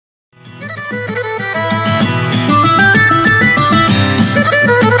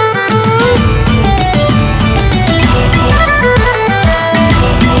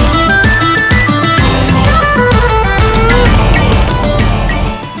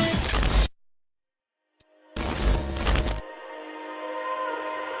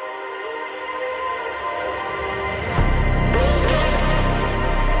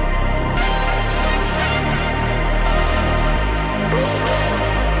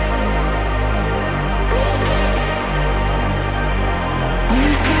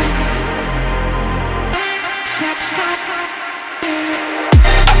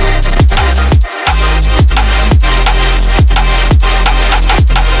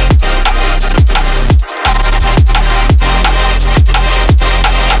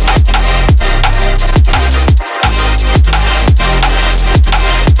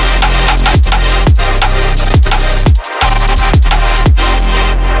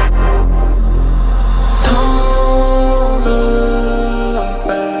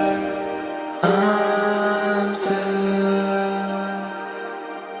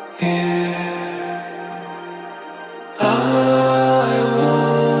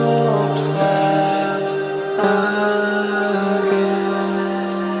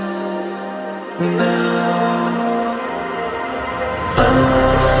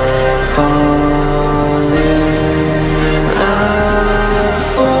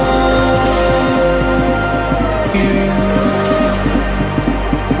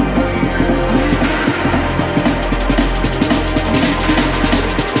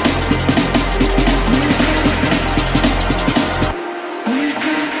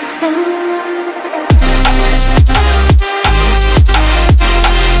It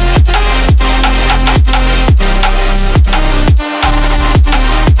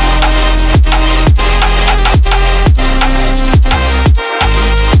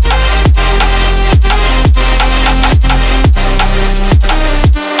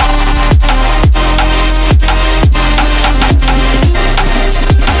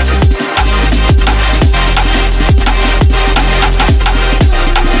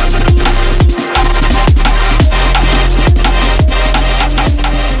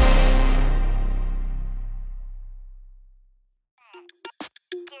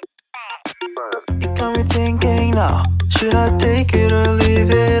got me thinking now, should I take it or leave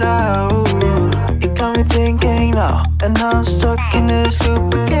it out? It got me thinking now, and now I'm stuck in this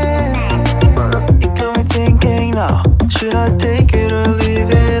loop again. It got me thinking now, should I take it or leave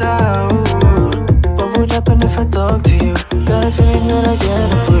it out? What would happen if I talk to you? Got a feeling that I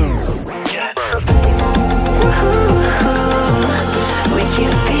get a clue. Would you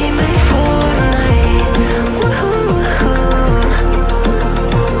be my Fortnite?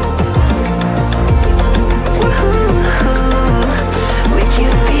 Would you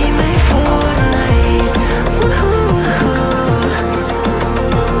be my Fortnite?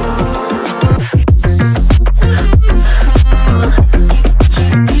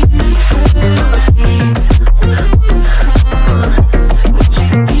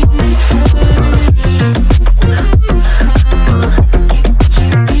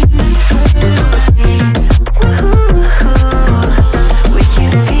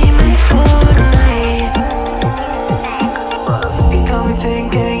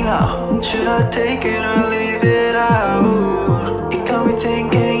 Should I take it or leave it out? It got me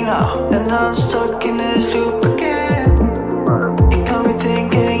thinking now, and now I'm stuck in this loop again. It got me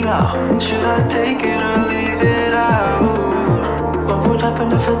thinking now, should I take it or leave it out? What would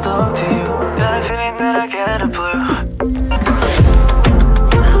happen if I talk to you? Got a feeling that I get a blue.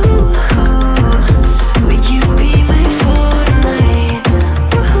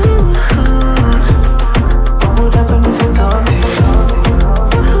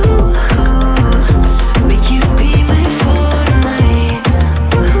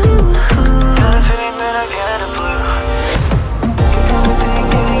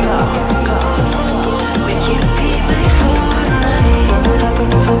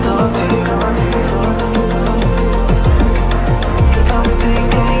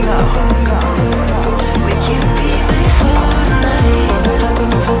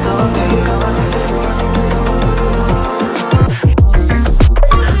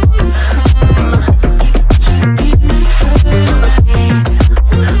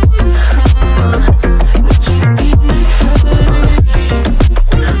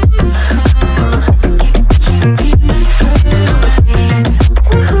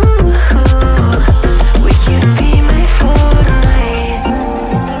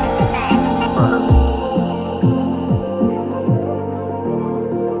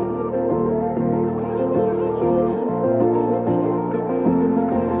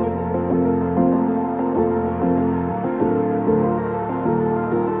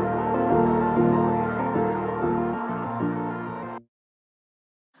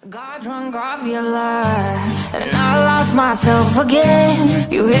 Got drunk off your life, and I lost myself again.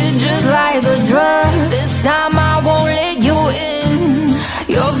 You hit just like a drug. This time I won't let you in.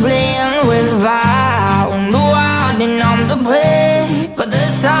 You're playing with fire. No, I didn't I'm the prey, but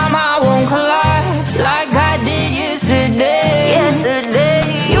this time I won't collapse like I did yesterday.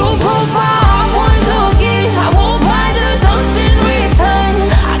 You broke my heart once again. I won't buy the dust in return.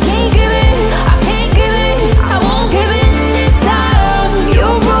 I can't give it, I can't give it, I won't give it this time. You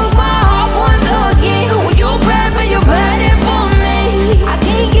broke my heart once again. With your breath and your bad for me. I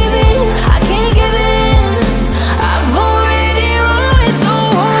can't give it, I can't give it. I've already run with the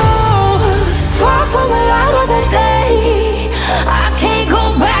wolves. Far from the light of the day. I can't go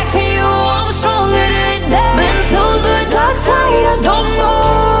back to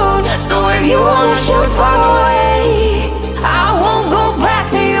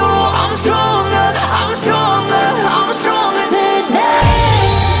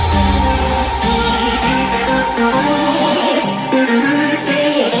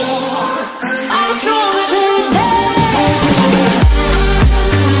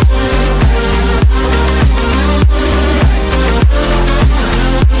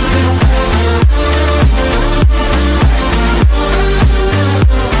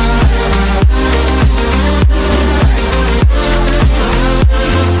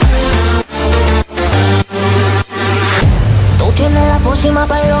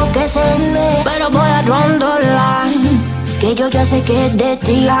que yo ya sé que es de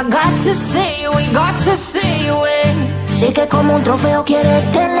ti. I got to stay away, got to stay away. Sé que como un trofeo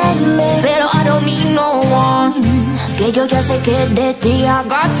quieres tenerme, pero I don't need no one, que yo ya sé que es de ti. I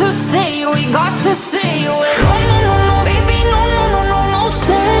got to stay away, got to stay away. No, no, no, no, baby, no, no, no, no, no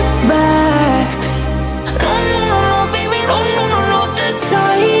setbacks. No, no, no, no, baby, no, no, no, no, this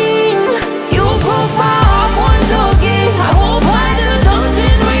time. You broke my heart once again. I won't buy the dust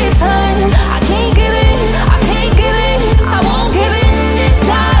in return. I can't give it, I can't give it, I won't give in this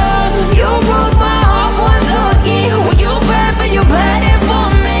time. You broke my heart once again. Well, you bad, but you bad it for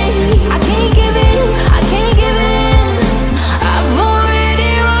me. I can't give in, I can't give in. I've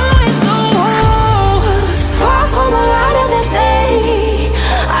already run like the wolves, far from home.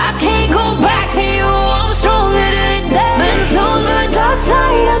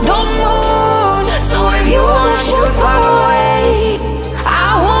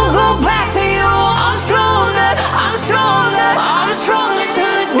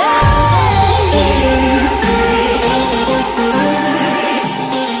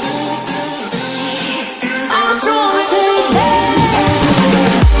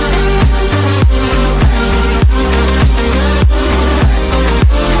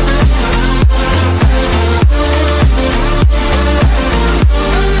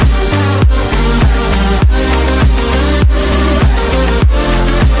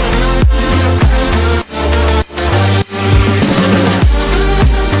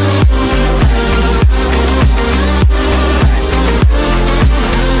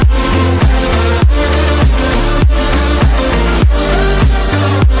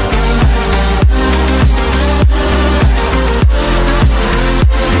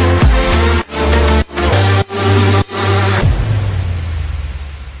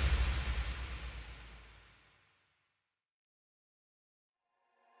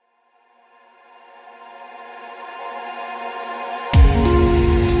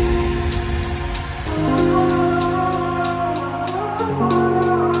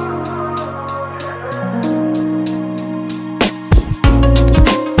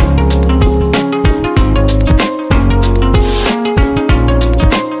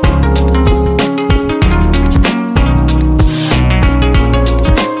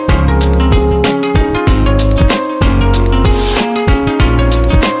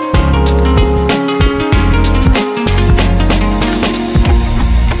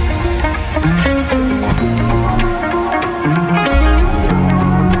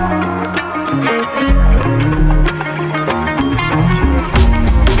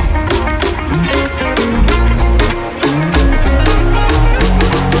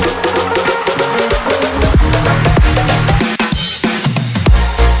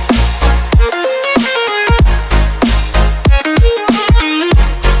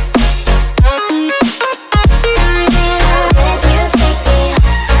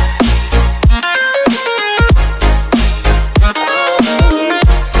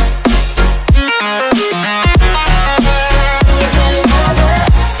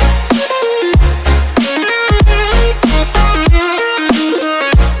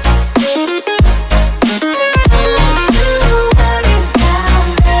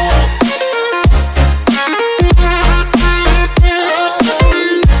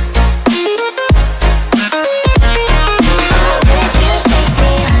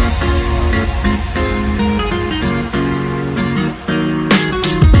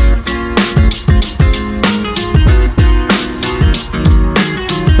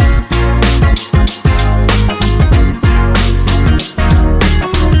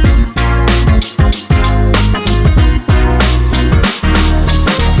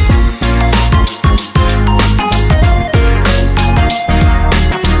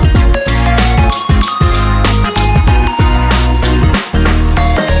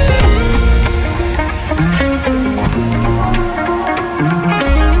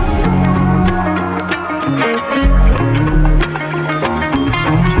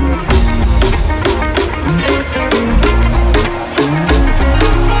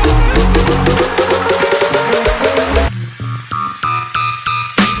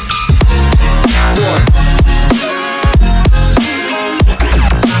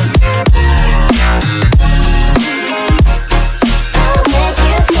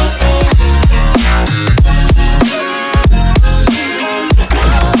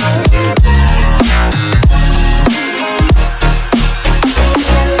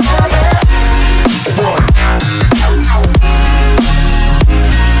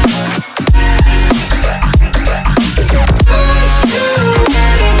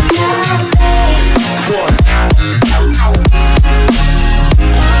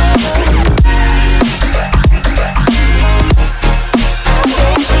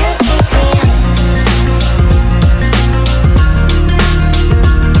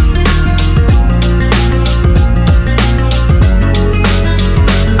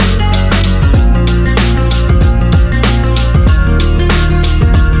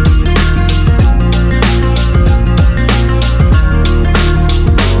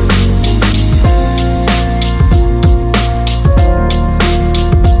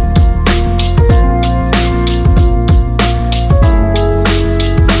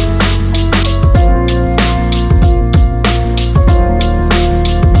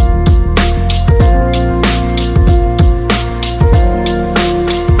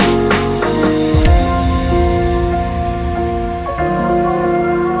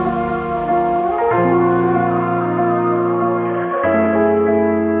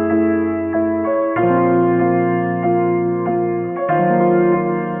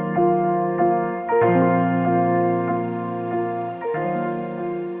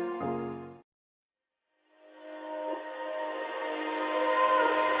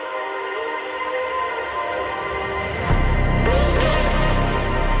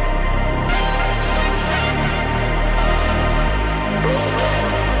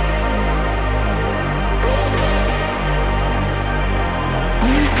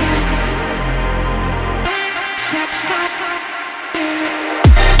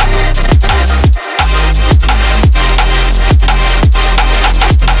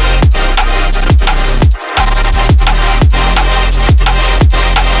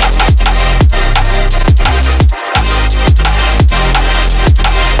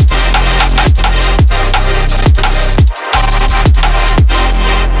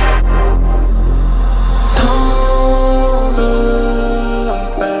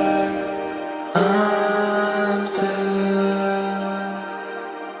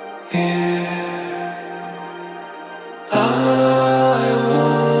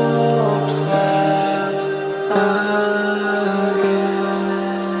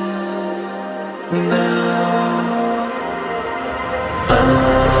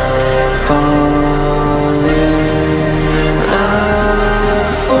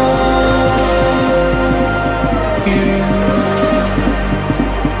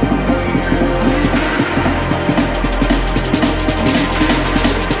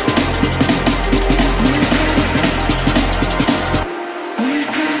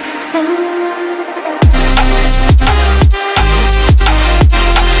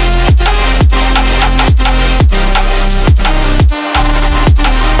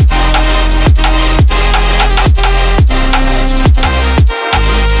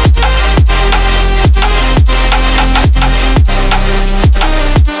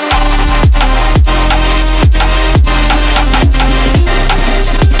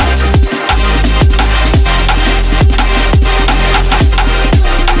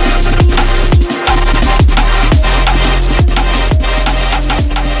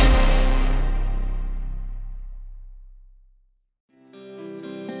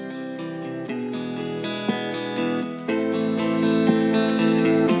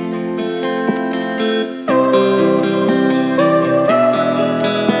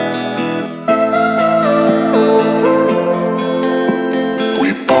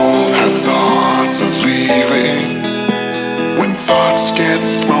 thoughts get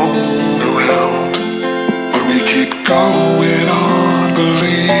thrown around, but we keep going on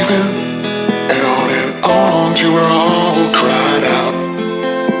believing, and on till we're all cried out,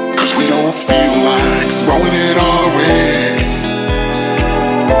 'cause we don't feel like throwing it all away.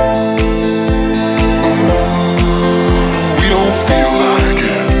 We don't feel like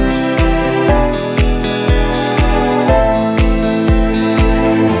it.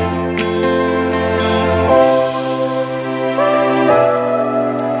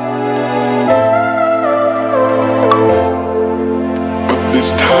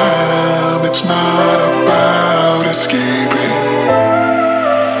 This time it's not about escaping.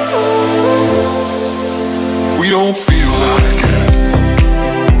 We don't feel like it.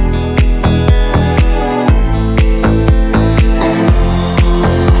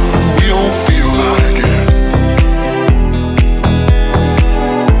 We don't feel like it.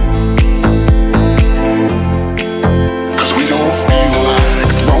 'Cause we don't feel like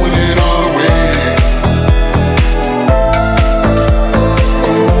throwing it all away.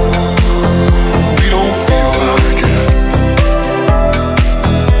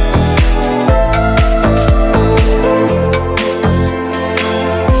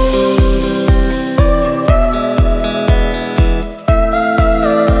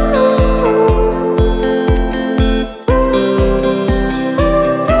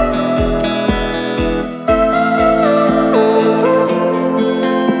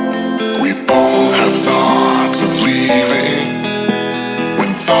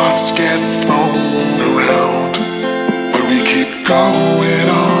 Thoughts get thrown around, but we keep going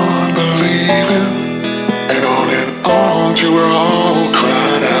on believing, and on till we're all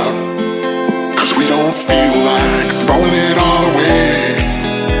cried out, 'cause we don't feel like throwing it all away.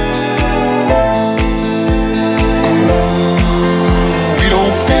 We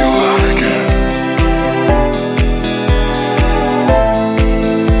don't feel like it.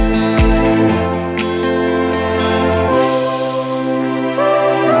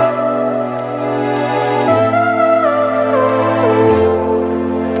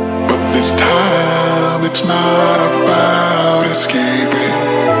 This time it's not about escaping.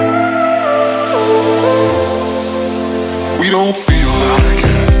 We don't feel like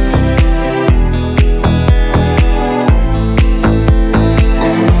it.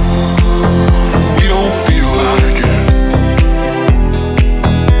 We don't feel like it.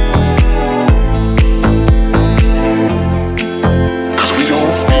 'Cause we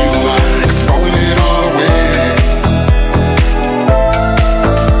don't feel like throwing it all away.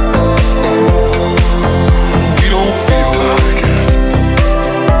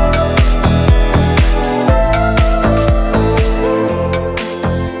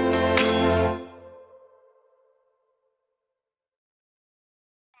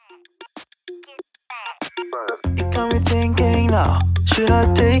 You got me thinking now, should I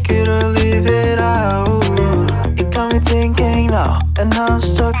take it or leave it out? You got me thinking now, and now I'm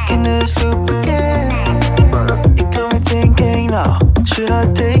stuck in this loop again. You got me thinking now, should I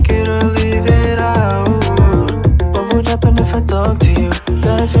take it or leave it out? What would happen if I talk to you?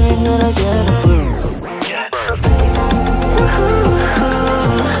 Got a feeling that I get a clue.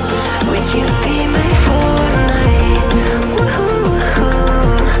 Would you be my Fortnite?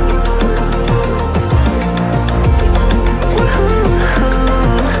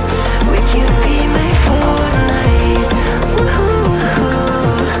 Would you be my Fortnite?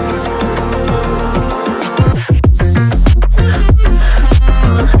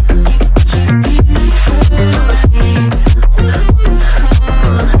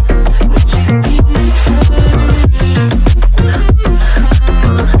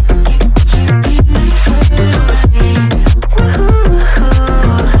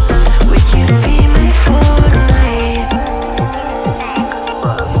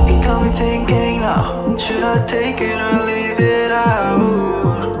 Should I take it or leave it out?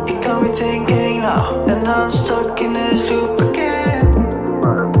 You got me thinking now, and now I'm stuck in this loop again.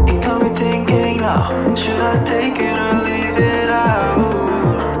 You got me thinking now, should I take it or leave it out?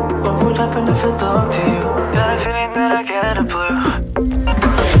 What would happen if I talk to you? Got a feeling that I get a blue.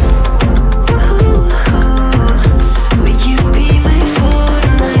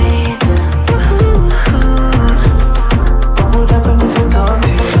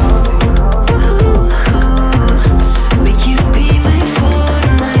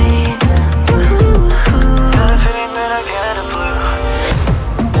 Yeah.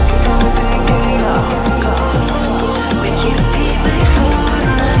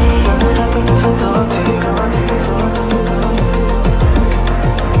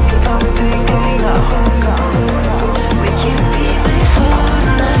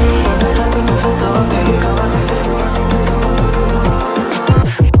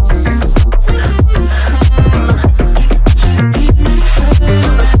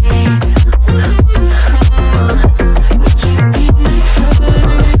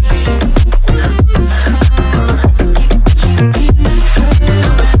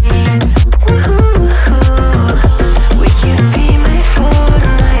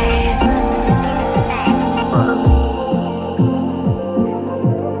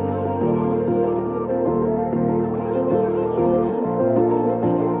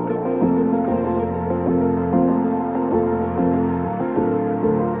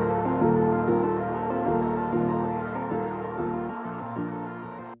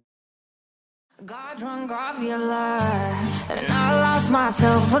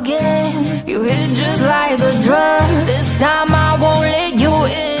 again. You hit just like a drug. This time I won't let you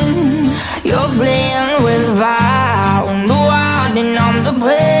in. You're playing with fire. No, I didn't, I'm the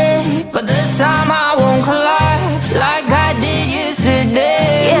prey. But this time I won't collide like I did yesterday.